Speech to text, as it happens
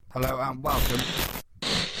Hello and welcome.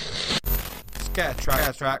 Scare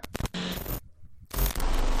Track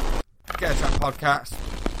podcast.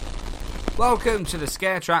 Welcome to the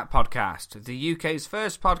Scare Track podcast, the UK's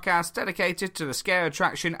first podcast dedicated to the scare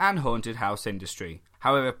attraction and haunted house industry.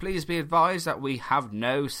 However, please be advised that we have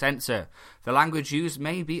no censor. The language used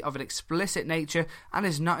may be of an explicit nature and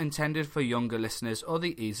is not intended for younger listeners or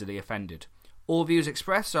the easily offended. All views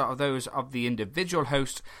expressed are those of the individual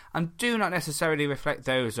host and do not necessarily reflect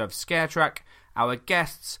those of Scare Track, our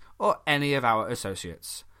guests, or any of our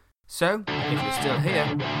associates. So, if you're still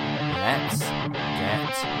here, let's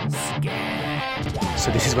get scared. So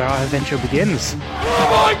this is where our adventure begins. Oh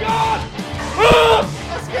my god!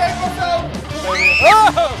 I scared myself!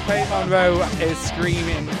 Faith Monroe is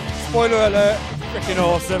screaming. Spoiler alert, freaking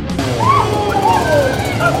awesome. That's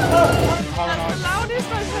the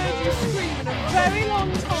loudest I've heard you scream in a very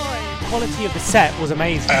long time. The quality of the set was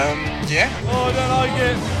amazing. Yeah. Oh, I don't like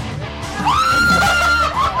it.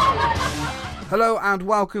 Hello and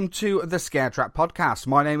welcome to the Scare Track podcast.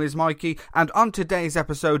 My name is Mikey, and on today's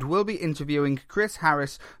episode we'll be interviewing Chris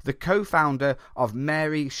Harris, the co-founder of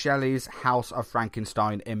Mary Shelley's House of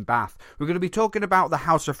Frankenstein in Bath. We're going to be talking about the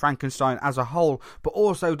House of Frankenstein as a whole, but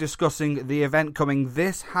also discussing the event coming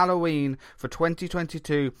this Halloween for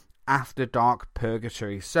 2022, After Dark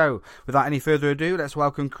Purgatory. So, without any further ado, let's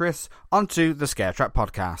welcome Chris onto the Scare Track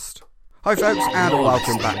podcast. Hi folks, and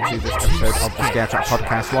welcome back to this episode of the Scare Track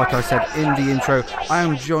podcast. Like I said in the intro, I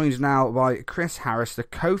am joined now by Chris Harris, the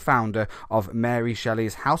co-founder of Mary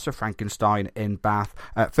Shelley's House of Frankenstein in Bath.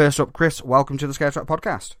 First up, Chris, welcome to the Scare Track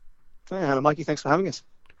podcast. Hello, Mikey. Thanks for having us.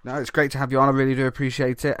 No, it's great to have you on. I really do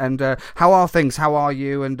appreciate it. And how are things? How are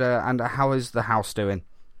you? And how is the house doing?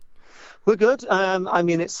 We're good. I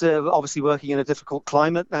mean, it's obviously working in a difficult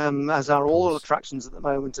climate, as are all attractions at the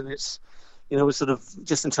moment, and it's. You know, we're sort of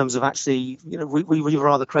just in terms of actually, you know, we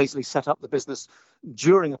rather crazily set up the business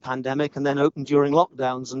during a pandemic and then opened during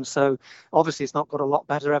lockdowns. And so obviously it's not got a lot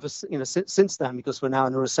better ever, you know, since then, because we're now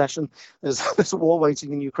in a recession. There's a war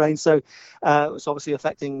waiting in Ukraine. So it's obviously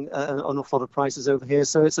affecting an awful lot of prices over here.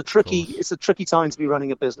 So it's a tricky time to be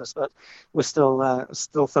running a business, but we're still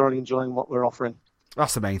thoroughly enjoying what we're offering.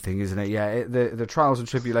 That's the main thing, isn't it? Yeah, the trials and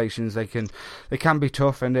tribulations, they can be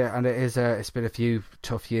tough, and it is it's been a few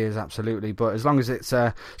tough years, absolutely. But as long as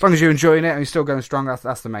you're enjoying it and you're still going strong,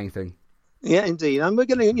 that's the main thing. Yeah, indeed, and we're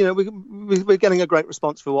getting we're getting a great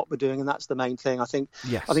response for what we're doing, and that's the main thing. I think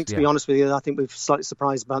to be honest with you, I think we've slightly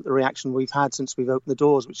surprised about the reaction we've had since we've opened the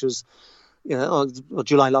doors, which was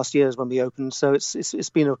July last year is when we opened. So it's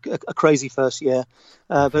been a crazy first year,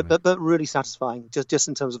 but really satisfying just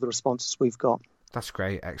in terms of the responses we've got. That's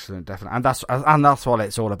great, excellent, definitely, and that's what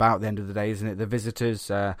it's all about at the end of the day, isn't it? The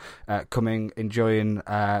visitors coming, enjoying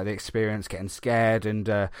the experience, getting scared, and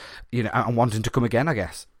and wanting to come again, I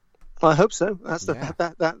guess. I hope so. That's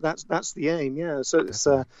the aim. Yeah. So it's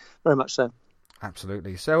very much so.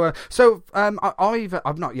 Absolutely. So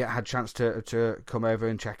I've not yet had a chance to come over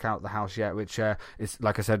and check out the house yet, which is,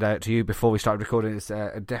 like I said to you before we started recording, it's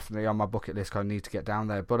definitely on my bucket list. I need to get down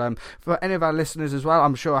there. But for any of our listeners as well,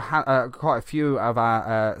 I'm sure quite a few of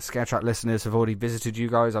our Scare Track listeners have already visited you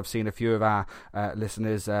guys. I've seen a few of our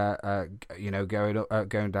listeners,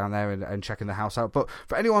 going down there and checking the house out. But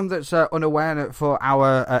for anyone that's unaware, for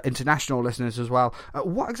our international listeners as well,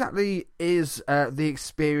 what exactly is the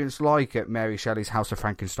experience like at Mary Shelley's House of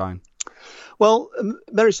Frankenstein? Well,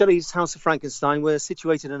 Mary Shelley's House of Frankenstein, we're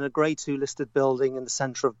situated in a Grade 2 listed building in the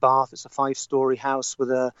centre of Bath. It's a 5-storey house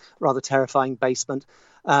with a rather terrifying basement.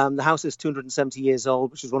 The house is 270 years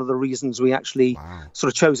old, which is one of the reasons we actually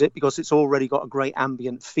sort of chose it, because it's already got a great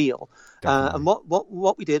ambient feel. And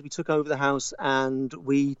what we did, we took over the house and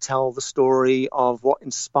we tell the story of what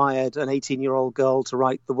inspired an 18-year-old girl to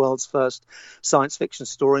write the world's first science fiction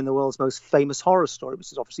story and the world's most famous horror story,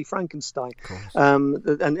 which is obviously Frankenstein. And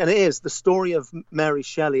it is. The story of Mary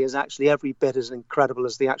Shelley is actually every bit as incredible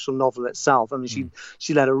as the actual novel itself. I mean,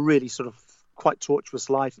 she led a really sort of quite tortuous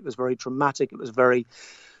life. It was very dramatic. It was very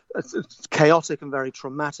chaotic and very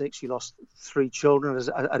traumatic. She lost 3 children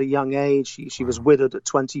at a young age. She was widowed at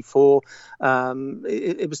 24.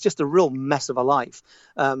 It was just a real mess of a life.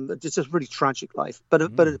 Just a really tragic life, but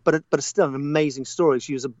it's still an amazing story.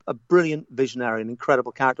 She was a brilliant visionary, an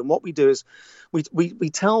incredible character. And what we do is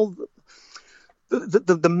we tell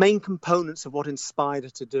the main components of what inspired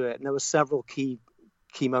her to do it. And there were several key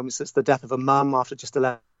moments. It's the death of a mum after just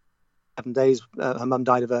 11 days. Her mum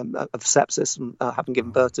died of sepsis and having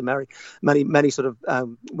given birth to Mary. Many sort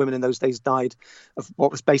of women in those days died of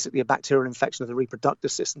what was basically a bacterial infection of the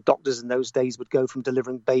reproductive system. Doctors in those days would go from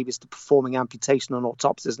delivering babies to performing amputation and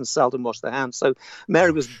autopsies and seldom wash their hands. So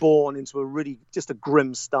Mary was born into a really just a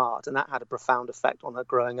grim start, and that had a profound effect on her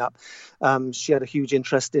growing up. She had a huge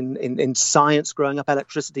interest in science growing up.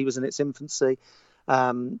 Electricity was in its infancy.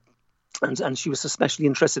 And she was especially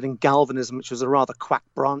interested in galvanism, which was a rather quack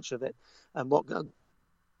branch of it. And what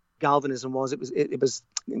galvanism was, it was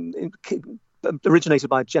originated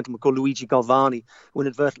by a gentleman called Luigi Galvani, who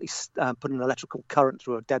inadvertently put an electrical current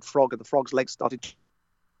through a dead frog, and the frog's legs started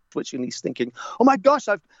twitching. He's thinking, "Oh my gosh,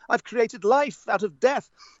 I've created life out of death."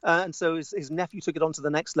 And so his nephew took it on to the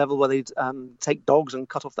next level, where they'd take dogs and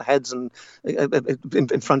cut off the heads, and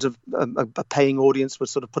in front of a paying audience would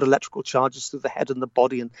sort of put electrical charges through the head and the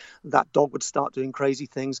body, and that dog would start doing crazy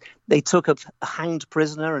things. They took a hanged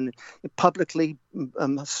prisoner and publicly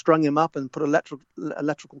strung him up and put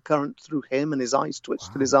electrical current through him, and his eyes twitched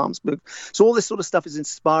and his arms moved. So all this sort of stuff is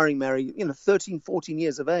inspiring Mary, 13, 14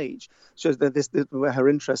 years of age, shows that this where her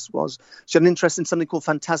interest was. She had an interest in something called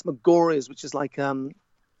phantasmagorias, which is like a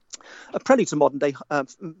prelude to modern day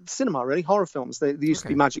cinema, really, horror films. They used to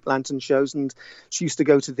be magic lantern shows, and she used to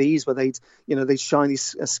go to these where they'd shine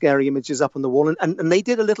these scary images up on the wall, and they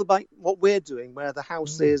did a little like what we're doing, where the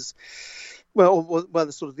house is. Well,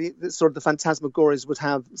 the sort of the phantasmagorias would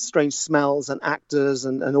have strange smells and actors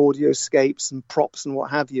and audioscapes and props and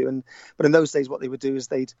what have you. But in those days, what they would do is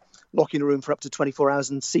they'd lock you in a room for up to 24 hours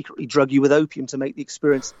and secretly drug you with opium to make the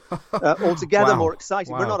experience altogether more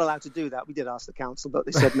exciting. Wow. We're not allowed to do that. We did ask the council, but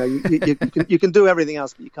they said no. You can do everything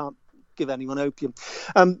else, but you can't give anyone opium.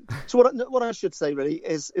 So what I should say really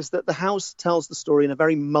is that the house tells the story in a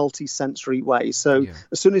very multi-sensory way. So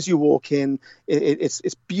as soon as you walk in,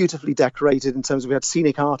 it's beautifully decorated in terms of, we had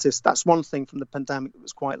scenic artists. That's one thing from the pandemic that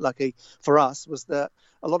was quite lucky for us, was that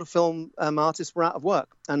a lot of film artists were out of work,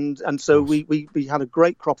 and so we had a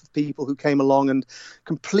great crop of people who came along and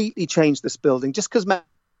completely changed this building. Just because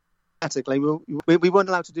we weren't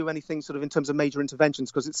allowed to do anything sort of in terms of major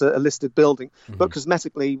interventions because it's a listed building, but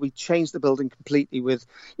cosmetically we changed the building completely. With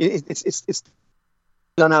it's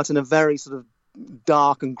done out in a very sort of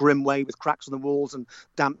dark and grim way, with cracks on the walls and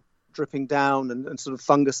damp dripping down and sort of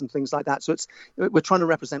fungus and things like that. So we're trying to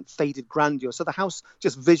represent faded grandeur. So the house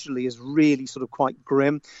just visually is really sort of quite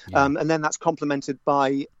grim. And then that's complemented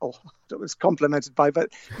by, but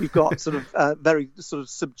we've got sort of very sort of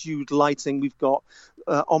subdued lighting. We've got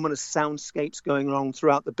ominous soundscapes going on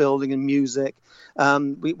throughout the building and music.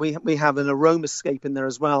 We have an aromascape in there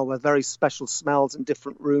as well, with very special smells in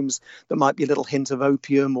different rooms that might be a little hint of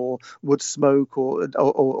opium or wood smoke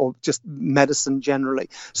or just medicine generally.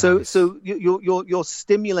 So you're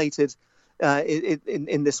stimulated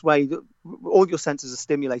in this way. All your senses are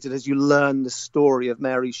stimulated as you learn the story of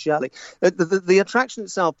Mary Shelley. The attraction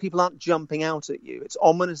itself, people aren't jumping out at you. It's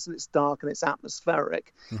ominous and it's dark and it's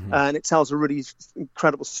atmospheric, and it tells a really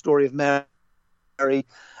incredible story of Mary.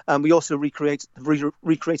 We also recreated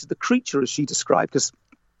the creature as she described, because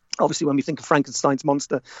obviously when we think of Frankenstein's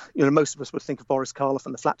monster, most of us would think of Boris Karloff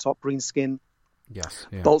and the flat top green skin. Yes,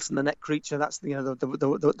 bolts in the neck creature. That's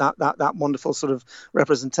that wonderful sort of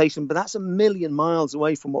representation. But that's a million miles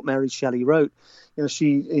away from what Mary Shelley wrote.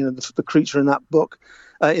 The creature in that book,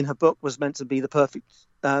 in her book, was meant to be the perfect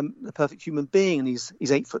human being, and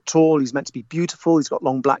he's 8 foot tall. He's meant to be beautiful. He's got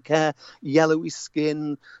long black hair, yellowy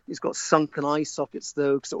skin. He's got sunken eye sockets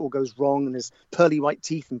though, because it all goes wrong, and his pearly white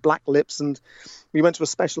teeth and black lips. And we went to a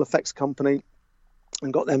special effects company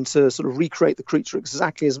and got them to sort of recreate the creature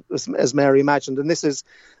exactly as Mary imagined. And this is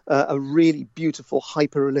a really beautiful,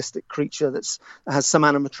 hyper-realistic creature that has some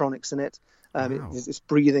animatronics in it. Wow. It's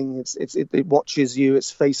breathing, it watches you, its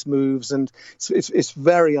face moves, and it's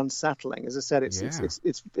very unsettling. As I said,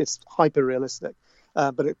 it's hyper-realistic,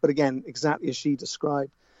 but again, exactly as she described.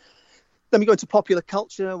 Then we go into popular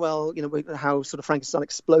culture. Well, how sort of Frankenstein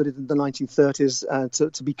exploded in the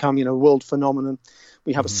 1930s to become, a world phenomenon.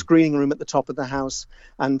 We have a screening room at the top of the house,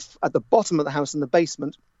 and at the bottom of the house in the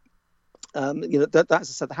basement, as I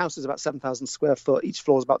said, the house is about 7,000 square foot. Each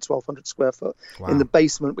floor is about 1,200 square foot. Wow. In the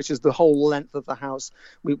basement, which is the whole length of the house,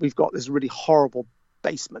 we've got this really horrible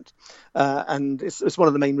basement, and it's one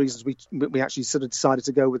of the main reasons we actually sort of decided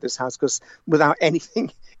to go with this house, because without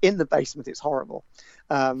anything in the basement, it's horrible.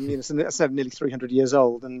 So that's nearly 300 years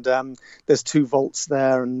old, and there's 2 vaults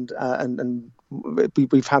there, and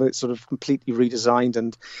we've had it sort of completely redesigned,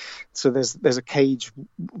 and so there's a cage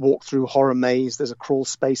walk through horror maze. There's a crawl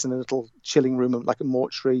space and a little chilling room like a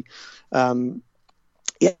mortuary.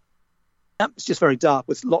 it's just very dark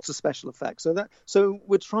with lots of special effects. So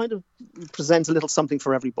we're trying to present a little something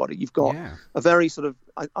for everybody. You've got a very sort of,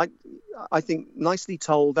 I think, nicely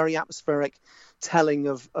told, very atmospheric telling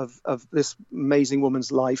of this amazing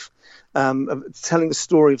woman's life, telling the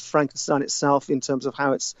story of Frankenstein itself in terms of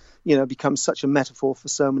how it's, become such a metaphor for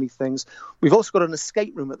so many things. We've also got an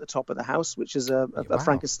escape room at the top of the house, which is a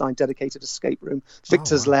Frankenstein dedicated escape room,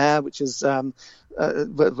 Victor's Lair, which is where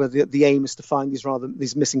the aim is to find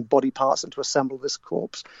these missing body parts and to assemble this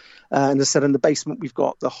corpse. And as I said, in the basement we've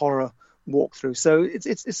got the horror walkthrough. So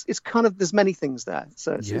it's kind of, there's many things there.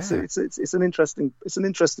 So it's an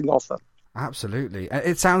interesting offer. Absolutely.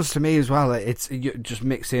 It sounds to me as well, you just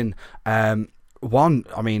mix in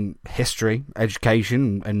history,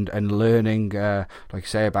 education, and learning, like you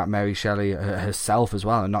say, about Mary Shelley herself as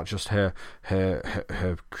well, and not just her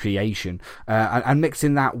creation, and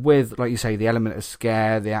mixing that with, like you say, the element of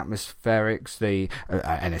scare, the atmospherics,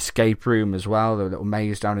 an escape room as well, the little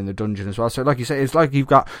maze down in the dungeon as well. So, like you say, it's like you've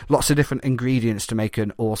got lots of different ingredients to make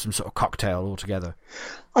an awesome sort of cocktail altogether.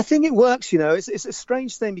 I think it works, it's a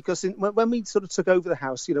strange thing because when we sort of took over the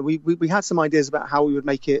house, we had some ideas about how we would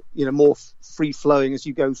make it, more free flowing as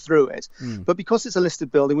you go through it. But because it's a listed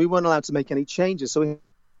building, we weren't allowed to make any changes. So we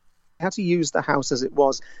had to use the house as it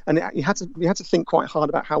was, and we had to think quite hard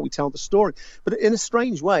about how we tell the story. But in a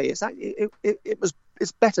strange way, it's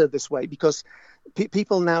better this way because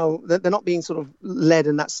people now, they're not being sort of led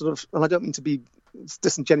in that sort of, and I don't mean to be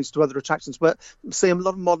disingenuous to other attractions, but say a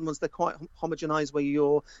lot of modern ones, they're quite homogenized where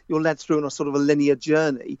you're led through on a sort of a linear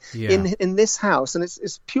journey. In this house, and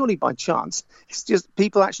it's purely by chance, it's just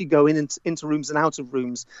people actually go into rooms and out of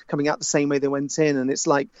rooms, coming out the same way they went in, and it's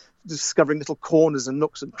like discovering little corners and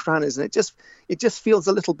nooks and crannies, and it just feels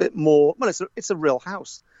a little bit more, well, it's a real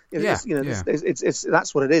house. It's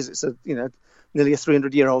that's what it is. It's a nearly a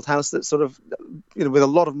 300-year-old house that's sort of, with a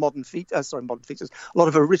lot of modern features, a lot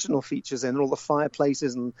of original features in all the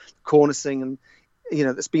fireplaces and cornicing, and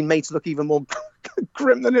that's been made to look even more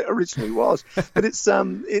grim than it originally was. But it's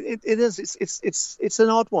an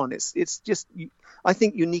odd one. It's just, I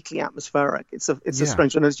think, uniquely atmospheric. It's a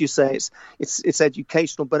strange one, as you say. It's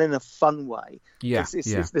educational, but in a fun way.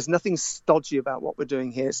 There's nothing stodgy about what we're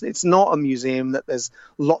doing here. It's not a museum that there's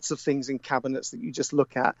lots of things in cabinets that you just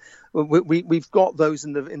look at. We've got those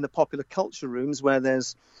in the popular culture rooms where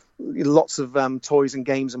there's lots of toys and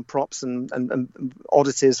games and props and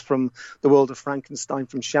oddities from the world of Frankenstein,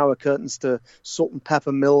 from shower curtains to salt and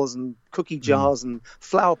pepper mills and cookie jars and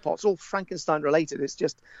flower pots, all Frankenstein related. It's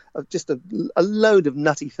just a load of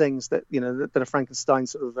nutty things that that are Frankenstein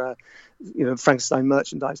sort of Frankenstein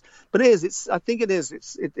merchandise. But I think it is.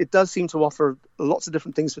 It does seem to offer lots of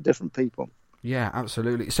different things for different people. Yeah,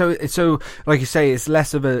 absolutely. So like you say, it's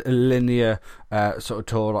less of a linear sort of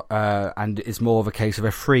tour, and it's more of a case of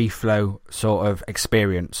a free flow sort of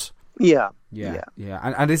experience. Yeah.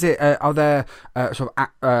 And is it? Are there sort of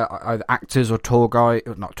either actors or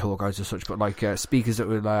not tour guides as such, but like speakers that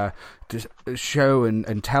will just show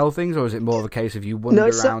and tell things, or is it more of a case of you wander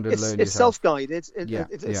around and learn yourself? It's self-guided.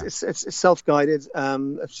 It's self-guided,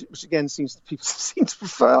 which again people seem to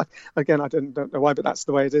prefer. Again, I don't know why, but that's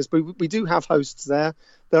the way it is. But we do have hosts there.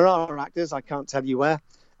 There are actors. I can't tell you where.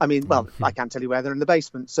 I mean, well, I can't tell you where. They're in the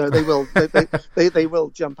basement, so they will they will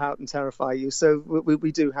jump out and terrify you. So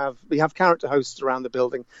we have character hosts around the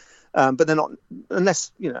building, but they're not,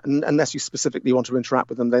 unless you specifically want to interact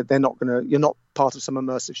with them. They're not gonna. You're not part of some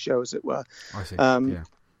immersive show, as it were. I see.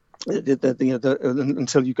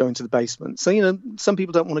 Until you go into the basement. So some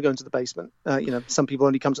people don't want to go into the basement. Some people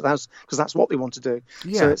only come to the house because that's what they want to do.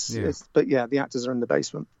 Yeah. So but the actors are in the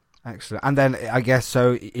basement. Excellent. And then I guess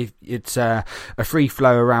so if it's a free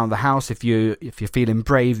flow around the house. If you're feeling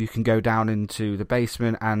brave, you can go down into the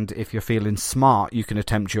basement, and if you're feeling smart, you can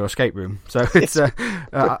attempt your escape room. So it's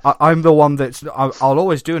I'm the one I'll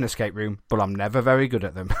always do an escape room, but I'm never very good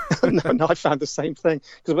at them. No, I found the same thing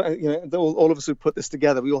because all of us who put this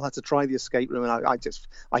together, we all had to try the escape room, and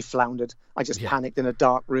I floundered. I just panicked in a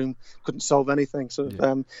dark room, couldn't solve anything. So,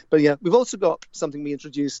 but we've also got something we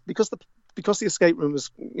introduced because the escape room was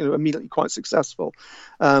immediately quite successful.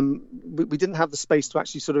 We didn't have the space to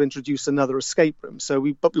actually sort of introduce another escape room,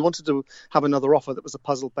 but we wanted to have another offer that was a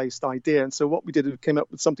puzzle-based idea. And so what we did, we came up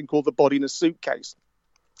with something called the Body in a Suitcase.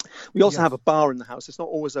 We also have a bar in the house. It's not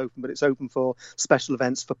always open, but it's open for special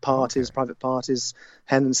events, for parties, private parties,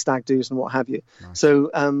 hen and stag do's, and what have you. Nice. So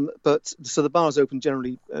the bar is open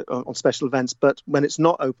generally on special events, but when it's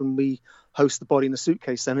not open, we host the body in a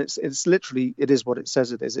suitcase, then it's literally, it is what it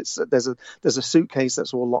says it is. There's a suitcase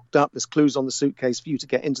that's all locked up. There's clues on the suitcase for you to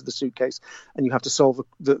get into the suitcase, and you have to solve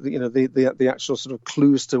the actual sort of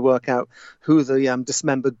clues to work out who the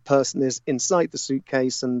dismembered person is inside the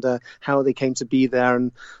suitcase, and how they came to be there,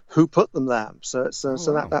 and who put them there. So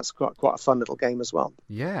that's quite a fun little game as well.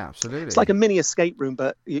 Yeah, absolutely. It's like a mini escape room,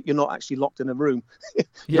 but you're not actually locked in a room.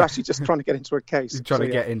 You're actually just trying to get into a case. You're trying to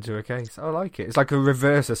get into a case. I like it. It's like a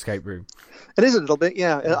reverse escape room. It is a little bit,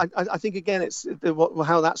 yeah. I think again, it's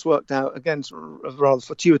how that's worked out again rather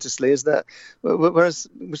fortuitously is that whereas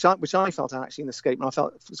which I felt actually in Escape room, I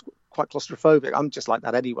felt it was quite claustrophobic. I'm just like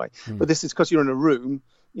that anyway. But this is because you're in a room.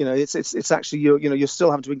 It's actually you're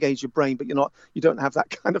still having to engage your brain, but you don't have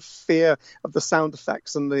that kind of fear of the sound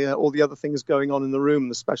effects and the all the other things going on in the room,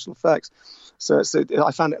 the special effects. So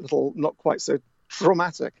I found it a little not quite so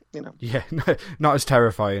traumatic, Yeah, not as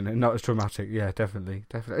terrifying and not as traumatic. Yeah, definitely.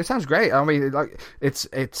 It sounds great. I mean, like it's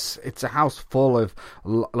a house full of,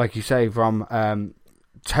 like you say, from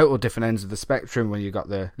total different ends of the spectrum. When you got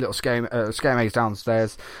the little scare maze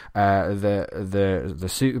downstairs, the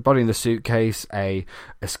suit body in the suitcase, a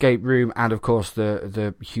escape room, and of course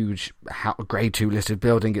the huge grade 2 listed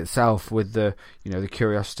building itself with the the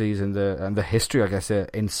curiosities and the history, I guess,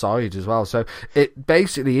 inside as well. So it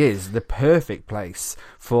basically is the perfect place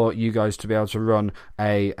for you guys to be able to run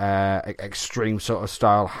a extreme sort of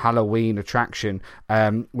style Halloween attraction,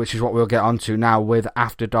 which is what we'll get onto now with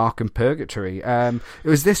After Dark and Purgatory.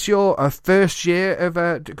 Was this your first year of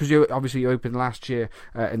because you opened last year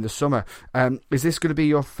in the summer? Is this going to be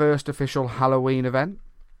your first official Halloween event?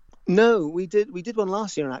 No, we did one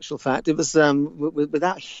last year. In actual fact, it was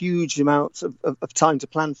without huge amounts of time to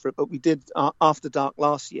plan for it, but we did After Dark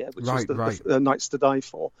last year, which was the Nights to Die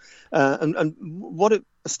For, and what it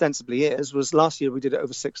ostensibly was last year we did it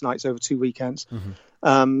over 6 nights over 2 weekends.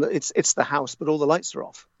 It's the house, but all the lights are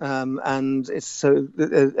off, and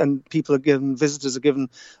people visitors are given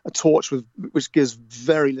a torch which gives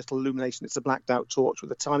very little illumination. It's a blacked out torch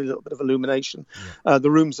with a tiny little bit of illumination.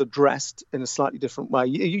 The rooms are dressed in a slightly different way.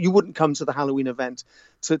 You wouldn't come to the Halloween event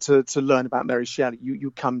to learn about Mary Shelley.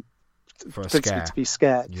 You come for a scare. To be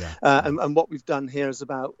scared. And what we've done here is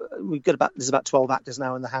there's about 12 actors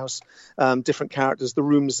now in the house, different characters. The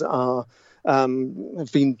rooms have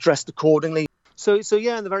been dressed accordingly. So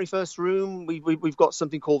yeah, in the very first room, we've got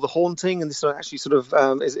something called The Haunting, and this actually sort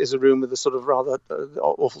of is a room with a sort of rather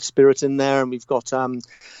awful spirit in there, and we've got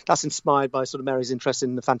that's inspired by sort of Mary's interest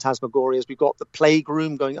in the phantasmagorias. We've got the plague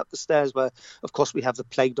room going up the stairs, where of course we have the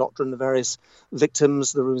plague doctor and the various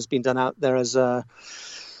victims. The room has been done out there as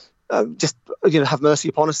just have mercy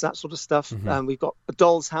upon us, that sort of stuff. We've got a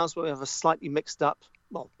doll's house where we have a slightly mixed up,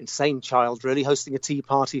 insane child really hosting a tea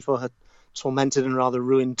party for her tormented and rather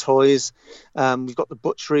ruined toys. We've got the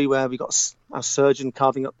butchery where we've got our surgeon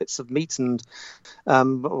carving up bits of meat, and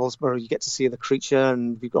where you get to see the creature.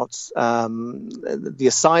 And we've got the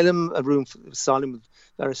asylum, a room for the asylum with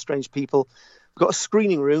very strange people. We've got a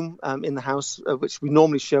screening room in the house, which we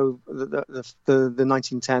normally show the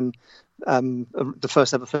 1910, the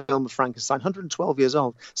first ever film of Frankenstein, 112 years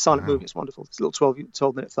old, silent movie. It's wonderful. It's a little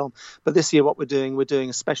 12-minute film. But this year what we're doing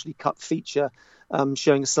a specially cut feature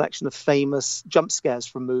showing a selection of famous jump scares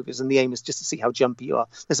from movies, and the aim is just to see how jumpy you are.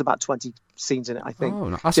 There's about 20 scenes in it, I think. Oh,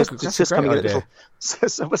 no. That's a great idea.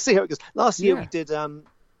 So we'll see how it goes. Last year we did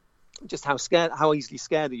just how easily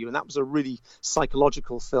scared are you, and that was a really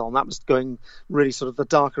psychological film. That was going really sort of the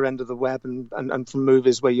darker end of the web, and from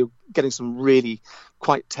movies where you're getting some really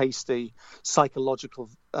quite tasty psychological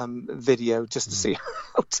video just to see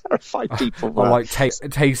how terrified people were. I like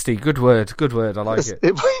tasty. Good word. I like it.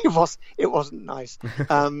 It wasn't nice.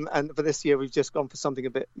 And for this year we've just gone for something a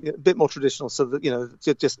bit more traditional, so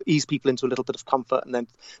that just ease people into a little bit of comfort and then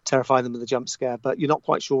terrify them with a jump scare. But you're not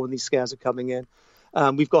quite sure when these scares are coming in.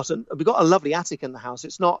 We've got a lovely attic in the house.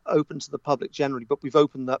 It's not open to the public generally, but we've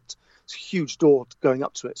opened up a huge door going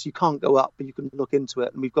up to it, so you can't go up, but you can look into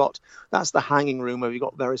it. And that's the hanging room where we've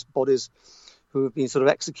got various bodies who have been sort of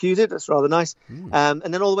executed. That's rather nice. And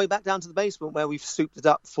then all the way back down to the basement where we've souped it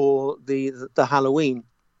up for the Halloween.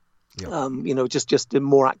 Just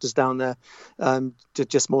more actors down there,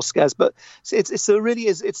 just more scares. But it's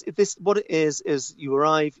what it is you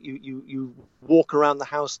arrive, you walk around the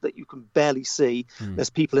house that you can barely see. There's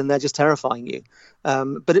people in there just terrifying you.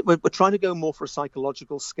 But we're trying to go more for a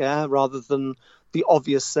psychological scare rather than the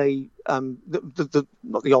obvious, say,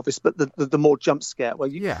 not the obvious, but the more jump scare where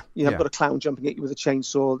you have got a clown jumping at you with a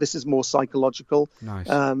chainsaw. This is more psychological. Nice.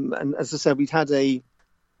 And as I said, we've had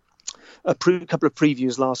couple of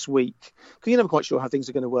previews last week because you're never quite sure how things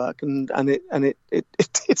are going to work, and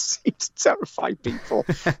it seemed to terrify people.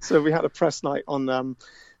 So we had a press night on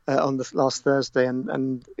the last Thursday,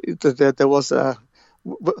 and there was a.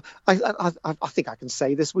 I think I can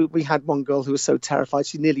say this. We had one girl who was so terrified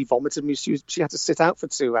she nearly vomited. She had to sit out for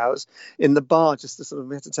 2 hours in the bar just to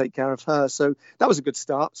we had to take care of her. So that was a good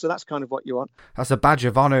start. So that's kind of what you want. That's a badge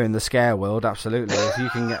of honour in the scare world, absolutely. If you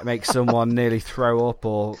can make someone nearly throw up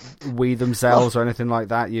or wee themselves or anything like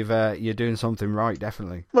that, you're doing something right,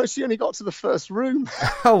 definitely. Well, she only got to the first room.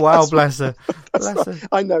 Oh wow, bless her. Bless her.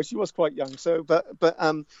 I know she was quite young. So, but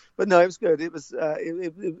no, it was good. It was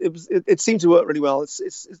it seemed to work really well.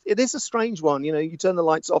 It is a strange one, you turn the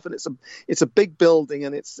lights off and it's a big building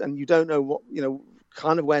and you don't know what,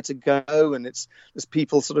 kind of where to go, and there's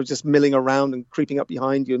people sort of just milling around and creeping up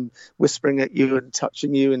behind you and whispering at you and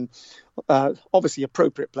touching you, and obviously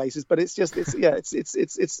appropriate places, but it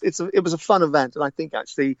was a fun event, and I think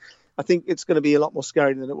it's going to be a lot more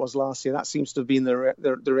scary than it was last year. That seems to have been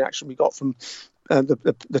the reaction we got from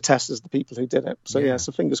the testers, the people who did it. So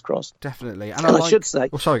so fingers crossed. Definitely. And I should say,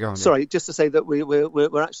 sorry, go on. Sorry, just to say that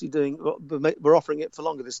we're actually we're offering it for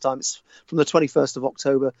longer this time. It's from the 21st of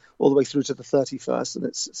October all the way through to the 31st, and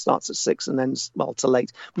it starts at 6 and ends to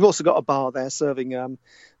late. We've also got a bar there serving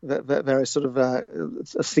various sort of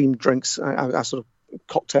themed drinks, our sort of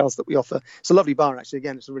cocktails that we offer. It's a lovely bar, actually.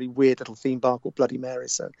 Again, it's a really weird little theme bar called Bloody Mary,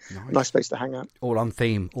 so nice place to hang out. All on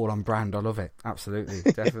theme, all on brand. I love it. Absolutely.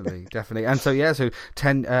 Definitely. Definitely. And so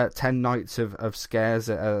 10 nights of scares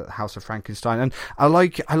at House of Frankenstein, and I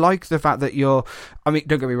like the fact that don't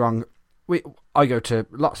get me wrong, I go to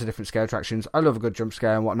lots of different scare attractions. I love a good jump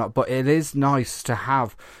scare and whatnot, but it is nice to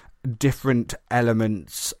have different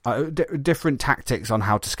elements, different tactics on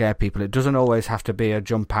how to scare people. It doesn't always have to be a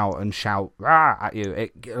jump out and shout "Rah!" at you.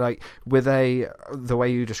 It, like with the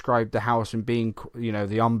way you described the house and being, the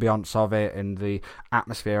ambience of it and the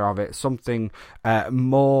atmosphere of it, something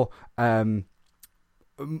more. I'm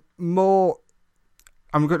not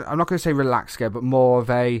going to say relaxed scare, but more of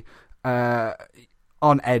a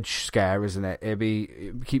on edge scare, isn't it?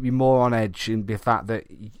 It'd keep you more on edge in the fact that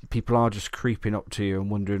people are just creeping up to you and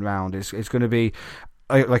wandering around. It's going to be,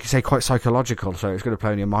 like you say, quite psychological, so it's going to play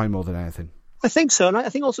on your mind more than anything. I think so, and I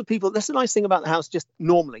think also that's the nice thing about the house. Just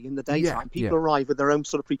normally in the daytime, people arrive with their own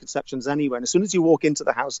sort of preconceptions anyway, and as soon as you walk into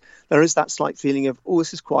the house, there is that slight feeling of,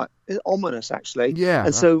 this is quite ominous, actually. Yeah,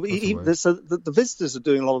 and so the visitors are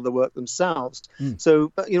doing a lot of the work themselves.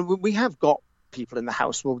 So, but we have got people in the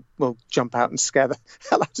house will jump out and scare the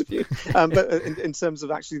hell out of you, but in terms of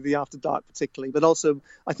actually the after dark particularly, but also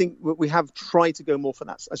I think we have tried to go more for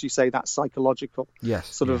that, as you say, that psychological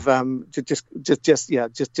sort of to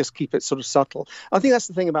just keep it sort of subtle. I think that's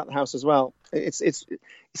the thing about the house as well. It's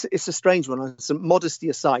a strange one. So modesty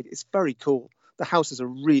aside, it's very cool. The house is a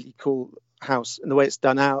really cool house, and the way it's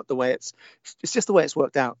done out, the way it's just the way it's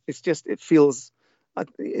worked out. It feels.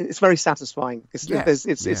 It's very satisfying.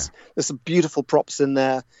 There's some beautiful props in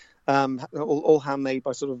there, all handmade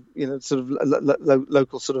by sort of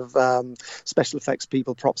local sort of special effects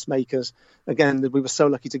people, props makers. Again, we were so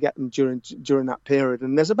lucky to get them during that period.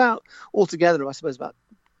 And there's about altogether, I suppose, I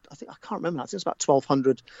can't remember now. I think it's about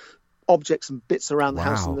 1,200 objects and bits around the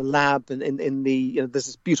house in the lab, and in the there's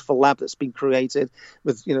this beautiful lab that's been created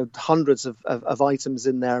with hundreds of items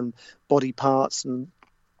in there and body parts and.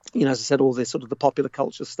 As I said, all this sort of the popular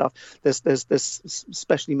culture stuff. There's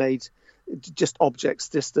specially made just objects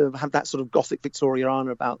just to have that sort of Gothic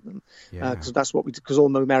Victoriana about them, because that's what we did. Because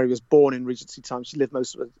although Mary was born in Regency times, she lived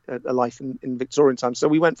most of her life in Victorian times. So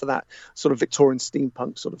we went for that sort of Victorian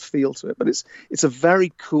steampunk sort of feel to it. But it's a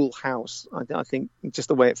very cool house. I think just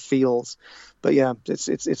the way it feels. But yeah,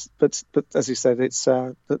 but as you said, it's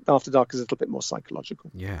After Dark is a little bit more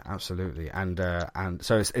psychological. Yeah, absolutely. And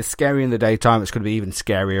so it's scary in the daytime. It's going to be even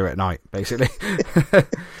scarier at night, basically.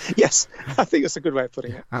 Yes, I think that's a good way of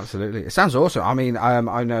putting it. Absolutely. It sounds awesome. I mean,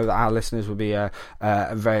 I know that our listeners will be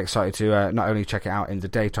very excited to not only check it out in the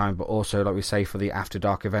daytime, but also, like we say, for the After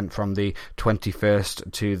Dark event from the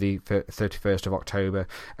 21st to the 31st of October,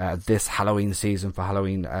 this Halloween season for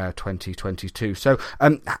Halloween 2022. So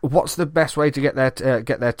what's the best way to get their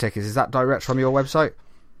tickets? Is that direct from your website?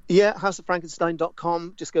 Yeah,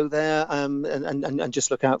 houseoffrankenstein.com. Just go there and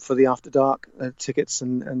just look out for the After Dark tickets,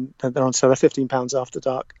 and they're on sale. They're £15 After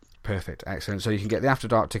Dark. Perfect, excellent. So you can get the After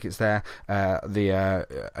Dark tickets there, the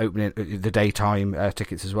opening, the daytime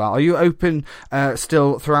tickets as well. Are you open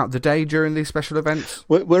still throughout the day during these special events?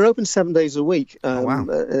 We're open 7 days a week Wow.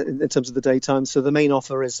 in terms of the daytime. So the main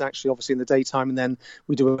offer is actually obviously in the daytime, and then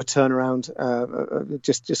we do a turnaround,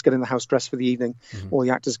 just getting the house dressed for the evening. All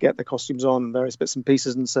the actors get their costumes on and various bits and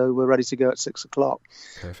pieces, and so we're ready to go at 6 o'clock.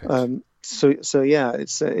 Perfect. So yeah,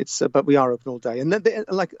 it's but we are open all day. And then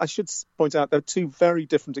like I should point out, there are two very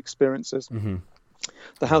different experiences.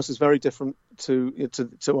 The house is very different to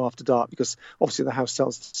After Dark, because obviously the house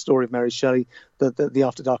tells the story of Mary Shelley. The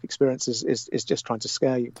After Dark experience is just trying to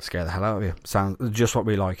scare you. Scare the hell out of you. Sounds just what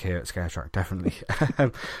we like here at Scare Track, definitely.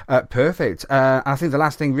 Perfect. I think the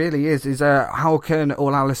last thing really is how can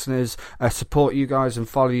all our listeners support you guys and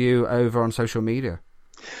follow you over on social media?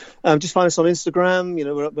 Just find us on Instagram.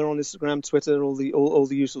 We're on Instagram, Twitter, all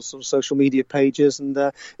the usual sort of social media pages. And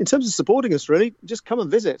in terms of supporting us, really, just come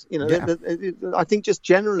and visit. I think just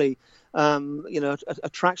generally,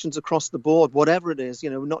 attractions across the board, whatever it is,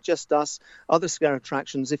 not just us, other scare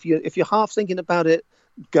attractions. If you're half thinking about it,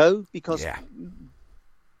 go, because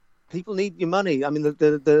people need your money. I mean,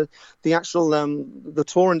 the actual the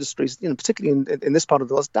tour industry, particularly in this part of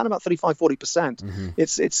the world, it's down about 35-40%.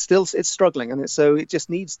 It's struggling, and so it just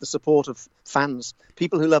needs the support of fans,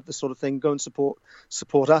 people who love this sort of thing. Go and support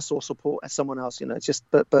us or support someone else. It's just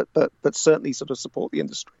but certainly sort of support the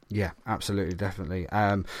industry. Yeah, absolutely, definitely.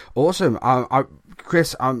 Awesome.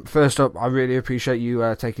 Chris, first up, I really appreciate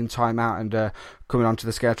you taking time out and coming on to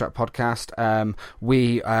the Scare Track podcast.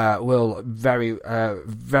 We will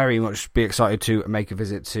very much be excited to make a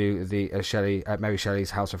visit to the Mary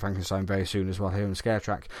Shelley's House of Frankenstein very soon as well here on Scare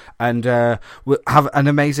Track, and we'll have an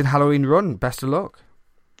amazing Halloween run. Best of luck.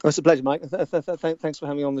 Oh, it's a pleasure, Mike. Thanks for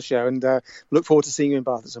having me on the show, and look forward to seeing you in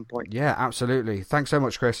Bath at some point. Yeah, absolutely. Thanks so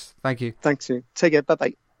much, Chris. Thank you. Thanks you. Take care.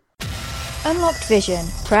 Bye-bye. Unlocked Vision,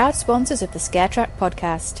 proud sponsors of the Scare Track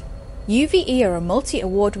podcast. UVE are a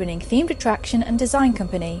multi-award-winning themed attraction and design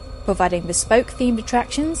company, providing bespoke themed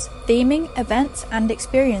attractions, theming, events and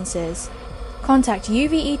experiences. Contact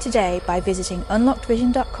UVE today by visiting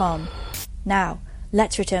unlockedvision.com. Now,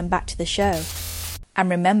 let's return back to the show. And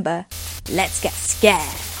remember, let's get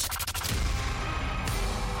scared.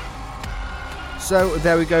 So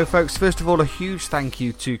there we go, folks. First of all, a huge thank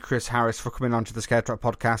you to Chris Harris for coming on to the Scare Track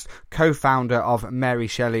podcast, co-founder of Mary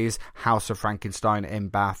Shelley's House of Frankenstein in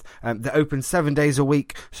Bath. They're open 7 days a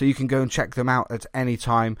week, so you can go and check them out at any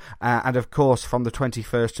time. And of course, from the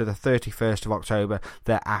 21st to the 31st of October,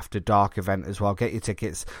 their After Dark event as well. Get your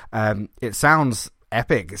tickets. It sounds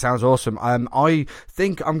epic. It sounds awesome. I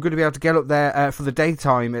think I'm going to be able to get up there for the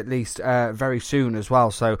daytime at least very soon as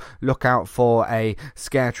well. So look out for a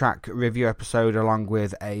Scare Track review episode along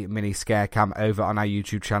with a mini scare cam over on our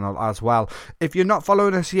YouTube channel as well. If you're not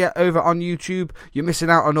following us yet over on YouTube, you're missing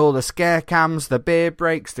out on all the scare cams, the beer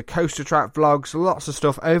breaks, the Coaster Track vlogs, lots of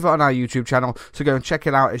stuff over on our YouTube channel. So go and check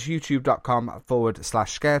it out. It's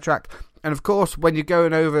youtube.com/ScareTrack. And of course, when you're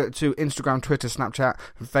going over to Instagram, Twitter, Snapchat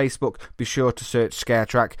and Facebook, be sure to search Scare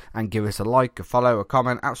Track and give us a like, a follow, a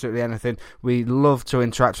comment, absolutely anything. We love to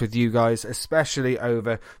interact with you guys, especially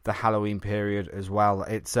over the Halloween period as well.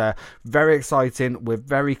 It's very exciting. We're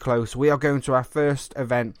very close. We are going to our first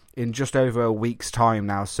event in just over a week's time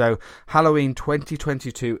now. So Halloween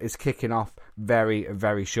 2022 is kicking off very,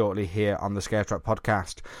 very shortly here on the Scare Track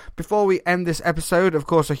podcast. Before we end this episode, of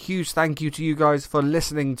course, a huge thank you to you guys for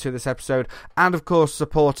listening to this episode and, of course,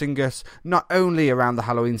 supporting us not only around the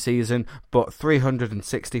Halloween season, but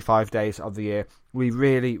 365 days of the year. We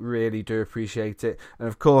really, really do appreciate it. And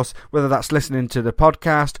of course, whether that's listening to the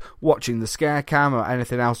podcast, watching the Scare Cam or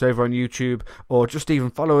anything else over on YouTube, or just even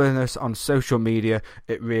following us on social media,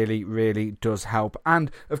 it really, really does help.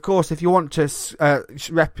 And of course, if you want to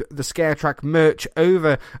rep the Scare Track merch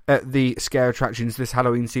over at the Scare Attractions this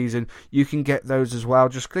Halloween season, you can get those as well.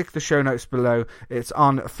 Just click the show notes below. It's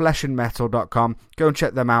on fleshandmetal.com. Go and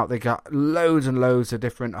check them out. They got loads and loads of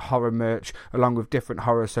different horror merch, along with different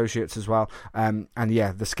horror associates as well. And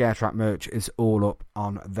yeah, the Scare Track merch is all up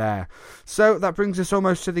on there. So that brings us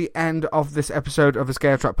almost to the end of this episode of the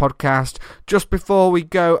Scare Track podcast. Just before we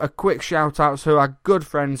go, a quick shout out to our good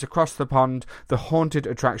friends across the pond, the Haunted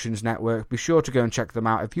Attractions Network. Be sure to go and check them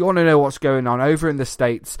out. If you want to know what's going on over in the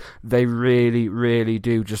States, they really, really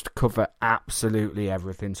do just cover absolutely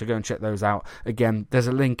everything. So go and check those out. Again, there's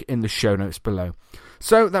a link in the show notes below.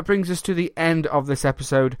 So that brings us to the end of this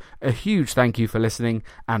episode. A huge thank you for listening,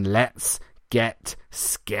 and let's get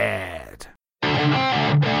scared.